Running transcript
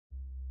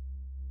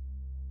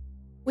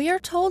We are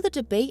told the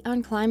debate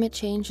on climate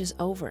change is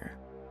over.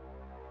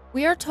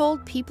 We are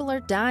told people are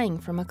dying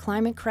from a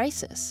climate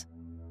crisis.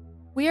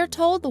 We are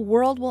told the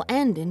world will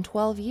end in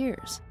 12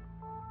 years.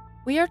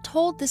 We are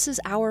told this is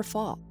our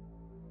fault,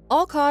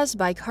 all caused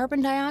by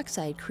carbon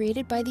dioxide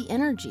created by the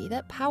energy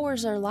that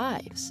powers our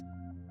lives.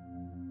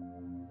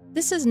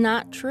 This is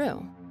not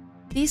true.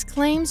 These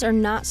claims are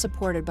not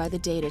supported by the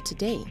data to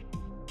date.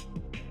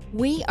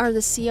 We are the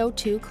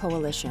CO2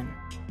 Coalition,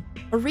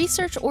 a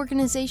research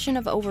organization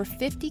of over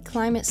 50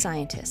 climate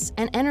scientists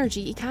and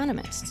energy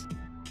economists.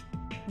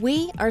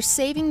 We are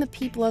saving the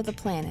people of the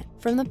planet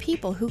from the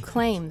people who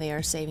claim they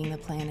are saving the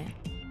planet.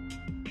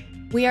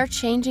 We are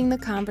changing the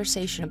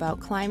conversation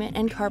about climate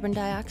and carbon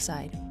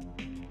dioxide,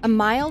 a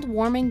mild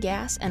warming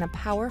gas and a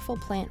powerful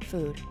plant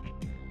food.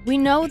 We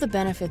know the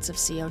benefits of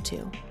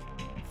CO2.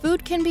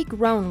 Food can be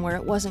grown where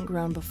it wasn't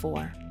grown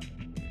before.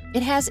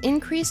 It has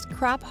increased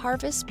crop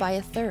harvests by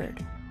 1/3.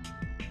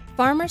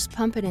 Farmers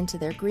pump it into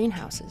their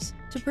greenhouses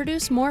to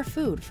produce more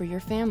food for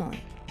your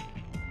family.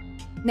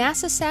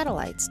 NASA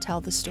satellites tell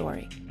the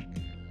story.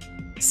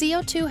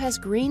 CO2 has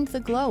greened the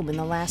globe in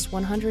the last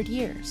 100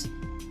 years.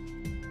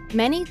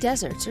 Many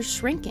deserts are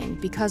shrinking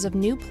because of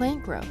new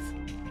plant growth.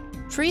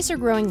 Trees are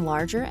growing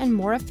larger and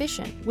more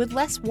efficient with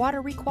less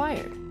water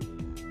required.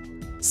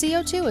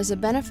 CO2 is a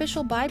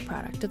beneficial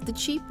byproduct of the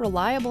cheap,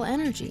 reliable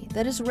energy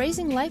that is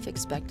raising life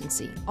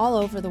expectancy all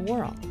over the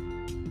world.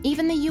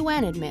 Even the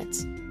UN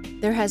admits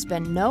there has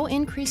been no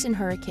increase in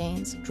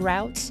hurricanes,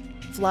 droughts,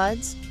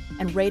 floods,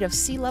 and rate of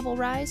sea level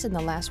rise in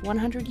the last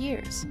 100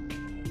 years.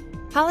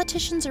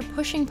 Politicians are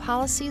pushing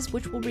policies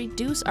which will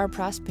reduce our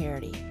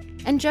prosperity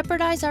and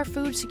jeopardize our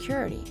food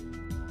security.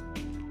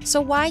 So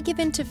why give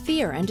in to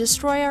fear and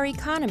destroy our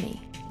economy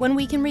when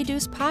we can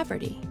reduce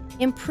poverty,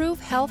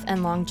 improve health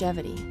and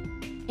longevity,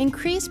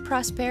 increase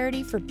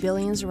prosperity for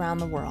billions around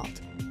the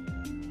world?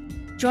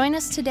 Join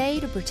us today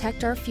to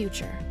protect our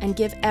future and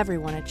give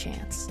everyone a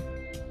chance.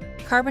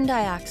 Carbon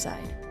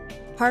dioxide,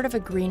 part of a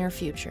greener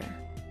future.